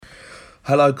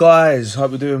Hello guys,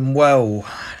 hope you're doing well.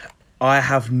 I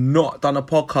have not done a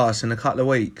podcast in a couple of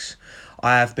weeks.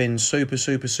 I have been super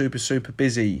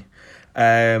busy.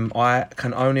 I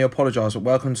can only apologise, but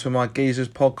welcome to my Geezers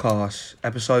podcast,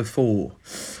 episode 4.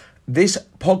 This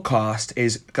podcast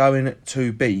is going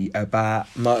to be about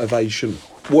motivation.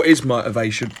 What is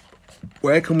motivation?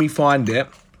 Where can we find it?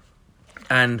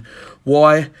 And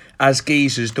why, as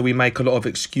geezers, do we make a lot of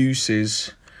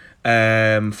excuses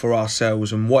for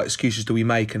ourselves, and what excuses do we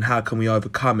make and how can we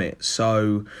overcome it?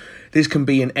 So this can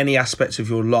be in any aspects of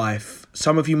your life.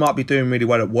 Some of you might be doing really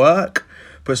well at work,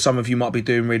 but some of you might be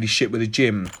doing really shit with the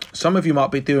gym. Some of you might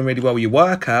be doing really well with your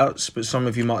workouts, but some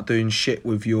of you might be doing shit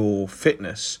with your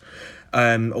fitness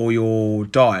or your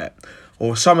diet.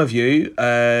 Or some of you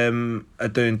are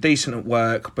doing decent at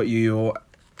work, but you're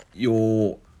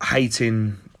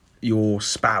hating your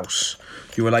spouse.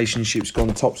 Your relationship's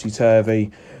gone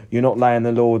topsy-turvy. You're not laying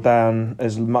the law down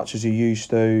as much as you used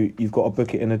to. You've got to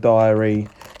book it in a diary.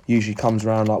 Usually comes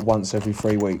around like once every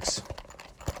 3 weeks.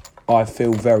 I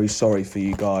feel very sorry for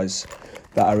you guys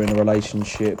that are in a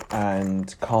relationship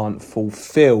and can't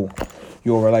fulfill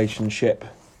your relationship.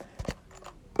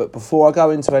 But before I go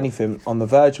into anything on the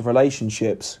verge of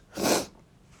relationships,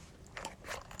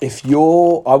 I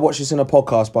watched this in a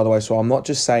podcast, by the way, so I'm not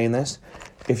just saying this.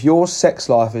 If your sex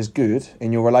life is good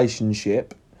in your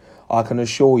relationship, I can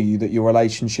assure you that your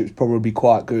relationship's probably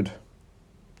quite good.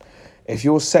 If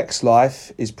your sex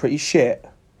life is pretty shit,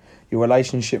 your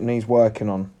relationship needs working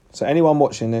on. So anyone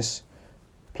watching this,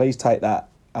 please take that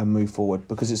and move forward,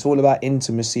 because it's all about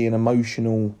intimacy and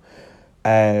emotional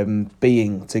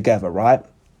being together, right?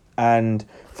 And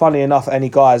funnily enough, any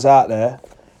guys out there,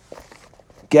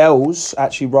 girls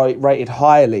actually rated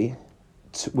highly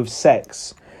with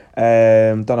sex.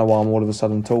 Don't know why I'm all of a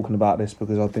sudden talking about this,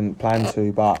 because I didn't plan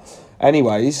to, but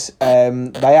anyways,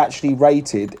 they actually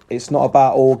rated, it's not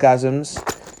about orgasms,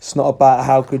 it's not about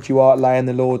how good you are at laying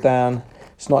the law down,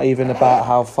 it's not even about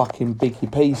how fucking big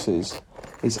your piece is,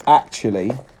 it's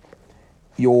actually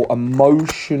your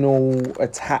emotional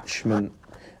attachment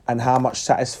and how much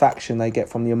satisfaction they get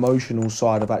from the emotional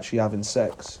side of actually having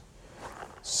sex.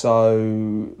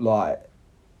 So, like,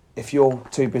 if you're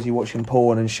too busy watching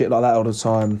porn and shit like that all the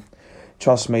time,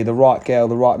 trust me, the right girl,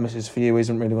 the right missus for you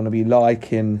isn't really going to be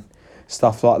liking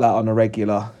stuff like that on a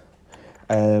regular.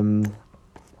 You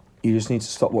just need to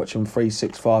stop watching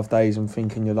 365 days and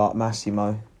thinking you're like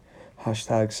Massimo.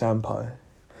 Hashtag Sampo.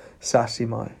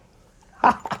 Sassimo.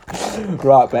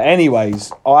 Right, but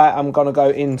anyways, I am going to go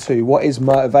into what is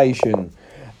motivation.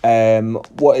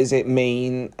 What does it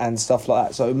mean and stuff like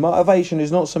that. So motivation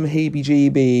is not some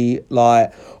heebie-jeebie,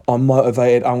 like, I'm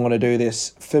motivated, I'm going to do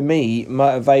this. For me,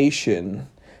 motivation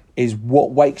is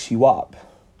what wakes you up.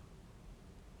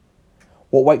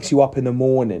 What wakes you up in the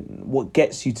morning, what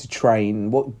gets you to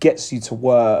train, what gets you to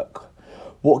work,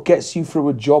 what gets you through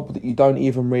a job that you don't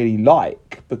even really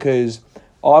like. Because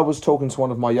I was talking to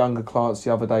one of my younger clients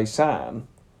the other day, Sam,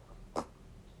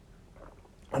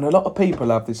 and a lot of people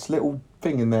have this little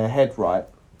thing in their head, right,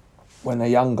 when they're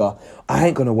younger. I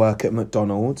ain't going to work at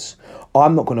McDonald's.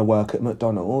 I'm not going to work at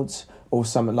McDonald's or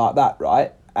something like that,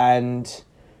 right? And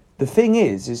the thing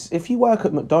is if you work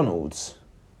at McDonald's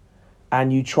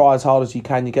and you try as hard as you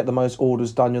can, you get the most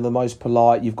orders done, you're the most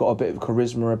polite, you've got a bit of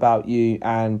charisma about you,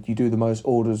 and you do the most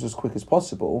orders as quick as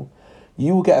possible,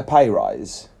 you will get a pay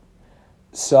rise.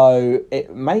 So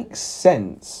it makes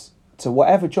sense to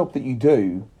whatever job that you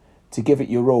do to give it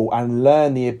your all and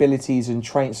learn the abilities and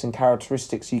traits and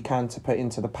characteristics you can to put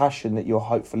into the passion that you're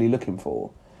hopefully looking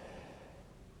for.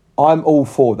 I'm all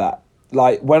for that.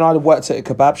 Like, when I worked at a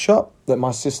kebab shop, that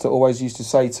my sister always used to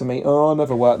say to me, I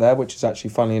never worked there, which is actually,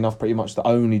 funnily enough, pretty much the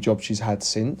only job she's had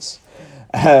since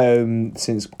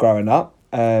growing up.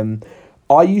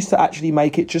 I used to actually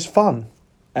make it just fun.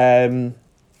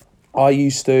 I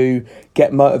used to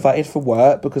get motivated for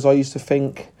work because I used to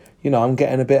think, I'm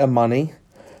getting a bit of money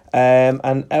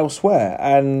and elsewhere.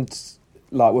 And,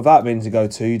 like, without meaning to go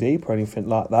too deep or anything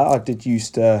like that, I did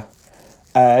used to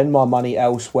earn my money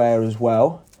elsewhere as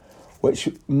well, which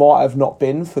might have not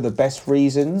been for the best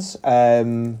reasons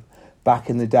back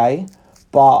in the day.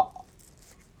 But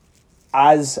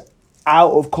as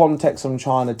out of context I'm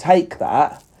trying to take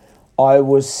that, I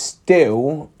was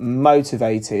still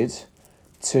motivated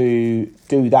to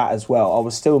do that as well. I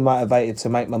was still motivated to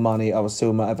make my money. I was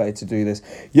still motivated to do this.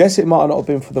 Yes, it might not have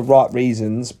been for the right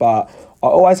reasons, but I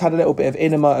always had a little bit of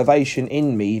inner motivation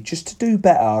in me just to do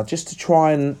better, just to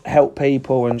try and help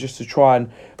people and just to try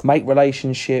and make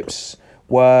relationships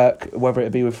work, whether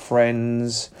it be with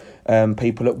friends,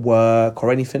 people at work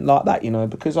or anything like that,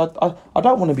 because I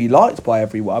don't want to be liked by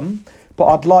everyone, but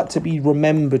but I'd like to be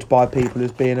remembered by people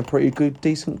as being a pretty good,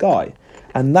 decent guy.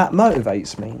 And that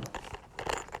motivates me.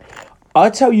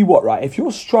 I tell you what, right, if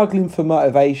you're struggling for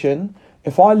motivation,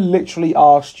 if I literally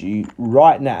asked you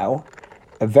right now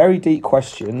a very deep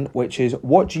question, which is,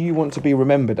 what do you want to be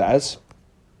remembered as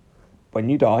when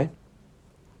you die?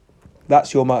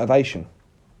 That's your motivation.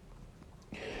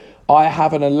 I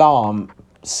have an alarm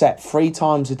set 3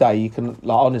 times a day. You can,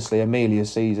 like, honestly, Amelia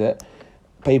sees it.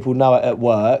 People know it at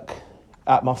work,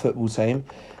 at my football team.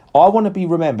 I want to be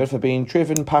remembered for being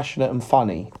driven, passionate and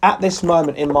funny. At this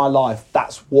moment in my life,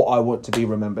 that's what I want to be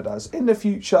remembered as. In the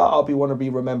future, want to be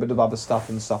remembered of other stuff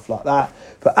and stuff like that.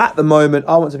 But at the moment,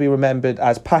 I want to be remembered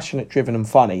as passionate, driven and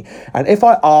funny. And if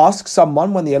I ask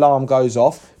someone when the alarm goes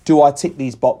off, do I tick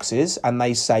these boxes? And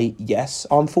they say, yes,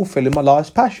 I'm fulfilling my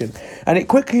life's passion. And it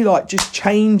quickly, like, just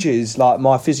changes, like,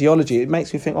 my physiology. It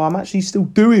makes me think, oh, I'm actually still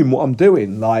doing what I'm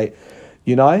doing. Like,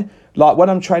 you know? Like, when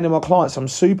I'm training my clients, I'm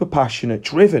super passionate,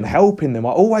 driven, helping them.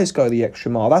 I always go the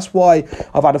extra mile. That's why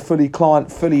I've had a fully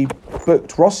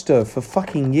booked roster for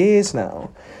fucking years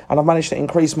now. And I've managed to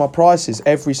increase my prices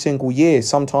every single year,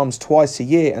 sometimes twice a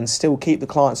year, and still keep the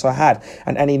clients I had.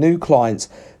 And any new clients,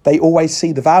 they always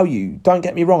see the value. Don't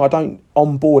get me wrong, I don't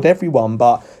onboard everyone,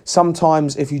 but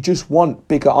sometimes if you just want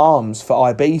bigger arms for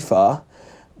Ibiza,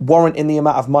 warranting the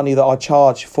amount of money that I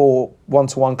charge for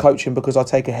one-to-one coaching because I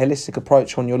take a holistic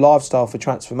approach on your lifestyle for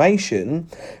transformation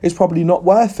is probably not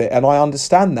worth it. And I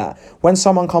understand that. When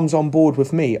someone comes on board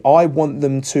with me, I want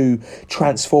them to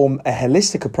transform a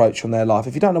holistic approach on their life.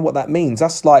 If you don't know what that means,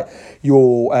 that's like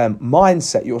your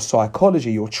mindset, your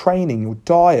psychology, your training, your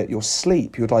diet, your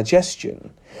sleep, your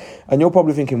digestion. And you're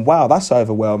probably thinking, wow, that's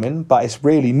overwhelming, but it's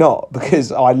really not,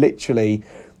 because I literally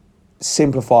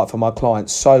simplify it for my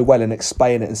clients so well and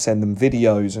explain it and send them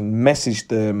videos and message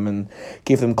them and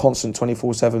give them constant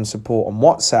 24/7 support on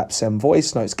WhatsApp, send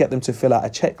voice notes, get them to fill out a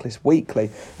checklist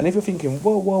weekly. And if you're thinking,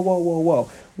 whoa,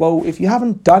 well, if you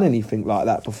haven't done anything like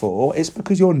that before, it's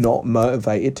because you're not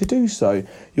motivated to do so.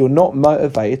 You're not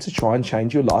motivated to try and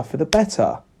change your life for the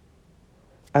better.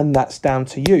 And that's down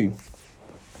to you.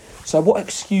 So what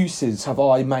excuses have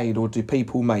I made, or do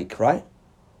people make, right?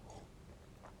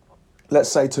 Let's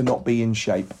say to not be in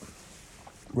shape,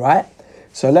 right?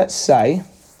 So let's say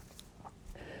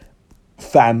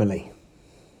family.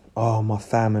 Oh, my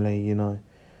family, you know,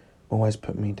 always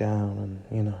put me down,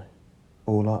 and, you know,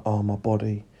 or like, oh, my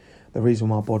body. The reason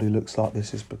my body looks like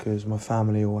this is because my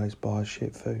family always buys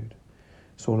shit food.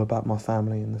 It's all about my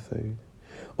family and the food.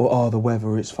 Or, oh, the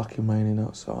weather, it's fucking raining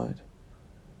outside.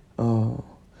 Oh,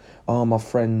 my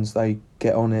friends, they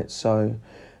get on it, so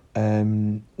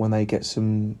when they get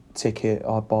some ticket,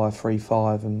 I buy a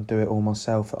 3-5 and do it all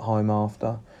myself at home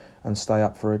after, and stay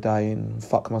up for a day and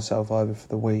fuck myself over for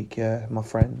the week. Yeah, my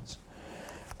friends.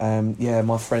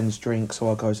 My friends drink, so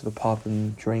I go to the pub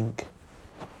and drink.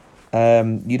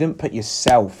 You didn't put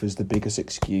yourself as the biggest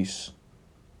excuse.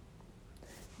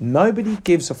 Nobody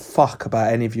gives a fuck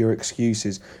about any of your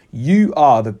excuses. You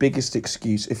are the biggest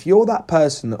excuse. If you're that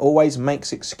person that always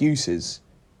makes excuses,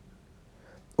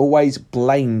 always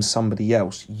blames somebody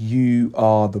else, you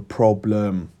are the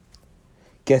problem.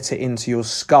 Get it into your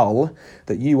skull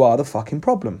that you are the fucking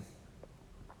problem.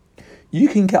 You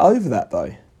can get over that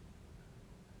though.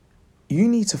 You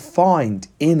need to find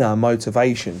inner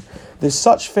motivation. There's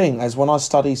such thing as, when I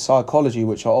study psychology,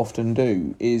 which I often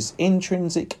do, is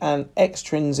intrinsic and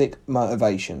extrinsic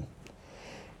motivation.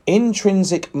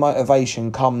 Intrinsic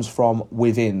motivation comes from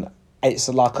within. It's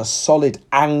like a solid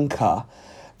anchor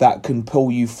that can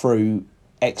pull you through.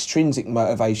 Extrinsic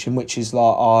motivation, which is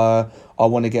like, I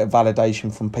want to get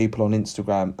validation from people on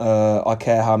Instagram. I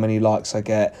care how many likes I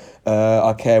get.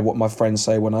 I care what my friends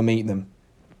say when I meet them.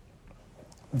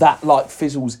 That like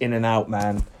fizzles in and out,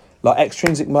 man. Like,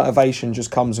 extrinsic motivation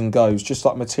just comes and goes, just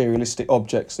like materialistic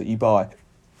objects that you buy.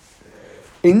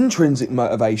 Intrinsic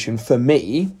motivation for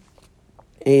me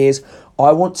is,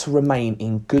 I want to remain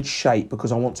in good shape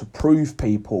because I want to prove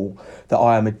people that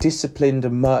I am a disciplined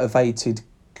and motivated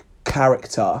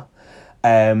character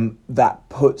that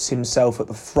puts himself at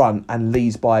the front and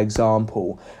leads by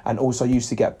example. And also, used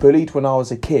to get bullied when I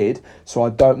was a kid, so I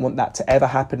don't want that to ever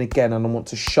happen again, and I want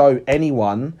to show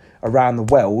anyone around the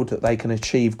world that they can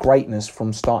achieve greatness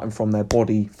from starting from their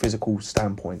body physical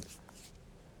standpoint.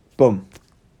 Boom.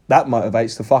 That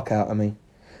motivates the fuck out of me.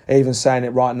 Even saying it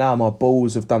right now, my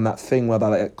balls have done that thing where they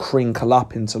like crinkle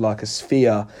up into like a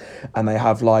sphere, and they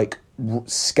have like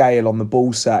scale on the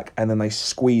ball sack, and then they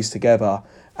squeeze together,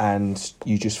 and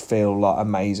you just feel like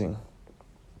amazing.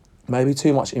 Maybe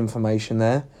too much information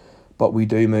there, but we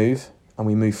do move, and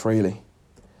we move freely.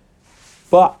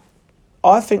 But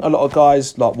I think a lot of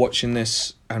guys like watching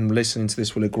this and listening to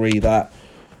this will agree that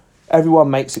everyone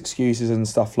makes excuses and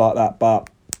stuff like that, but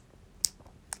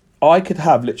I could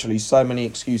have literally so many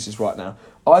excuses right now.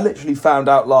 I literally found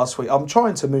out last week, I'm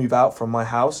trying to move out from my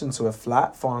house into a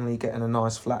flat, finally getting a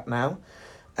nice flat now,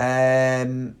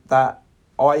 that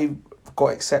I got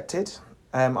accepted.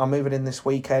 I'm moving in this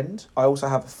weekend. I also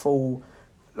have a full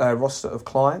roster of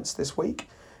clients this week.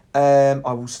 I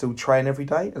will still train every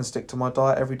day and stick to my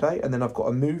diet every day, and then I've got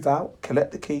to move out,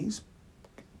 collect the keys,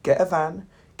 get a van,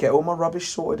 get all my rubbish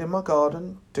sorted in my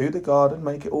garden, do the garden,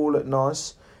 make it all look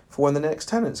nice for when the next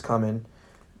tenants come in.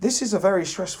 This is a very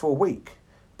stressful week,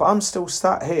 but I'm still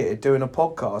sat here doing a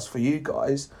podcast for you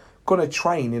guys, gonna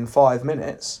train in 5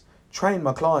 minutes, train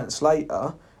my clients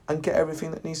later, and get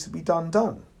everything that needs to be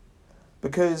done.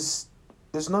 Because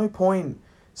there's no point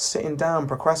sitting down,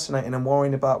 procrastinating and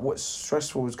worrying about what's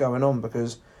stressful is going on,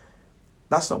 because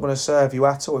that's not going to serve you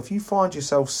at all. If you find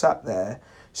yourself sat there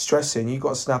stressing, you've got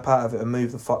to snap out of it and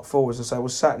move the fuck forwards and say,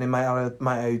 what's happening, mate?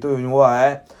 How you doing? You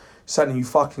alright? Something you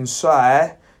fucking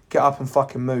say, get up and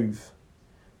fucking move.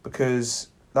 Because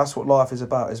that's what life is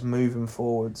about, is moving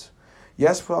forwards.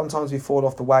 Yes, sometimes we fall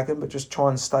off the wagon, but just try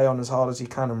and stay on as hard as you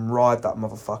can and ride that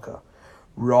motherfucker.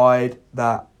 Ride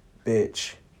that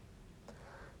bitch.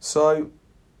 So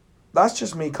that's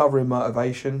just me covering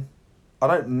motivation. I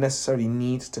don't necessarily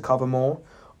need to cover more.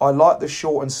 I like the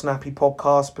short and snappy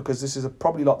podcast because this is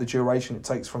probably like the duration it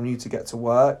takes from you to get to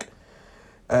work.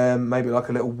 Maybe like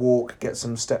a little walk, get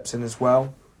some steps in as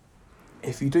well.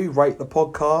 If you do rate the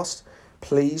podcast,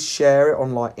 please share it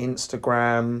on like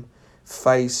Instagram,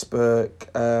 Facebook,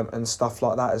 and stuff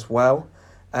like that as well.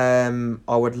 I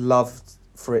would love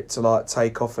for it to like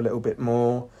take off a little bit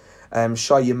more.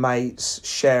 Show your mates,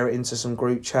 share it into some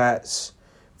group chats,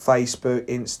 Facebook,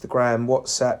 Instagram,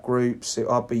 WhatsApp groups.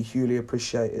 I'd be hugely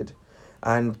appreciated.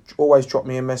 And always drop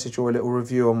me a message or a little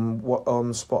review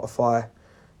on Spotify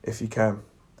if you can.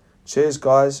 Cheers,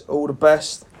 guys. All the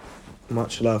best.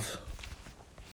 Much love.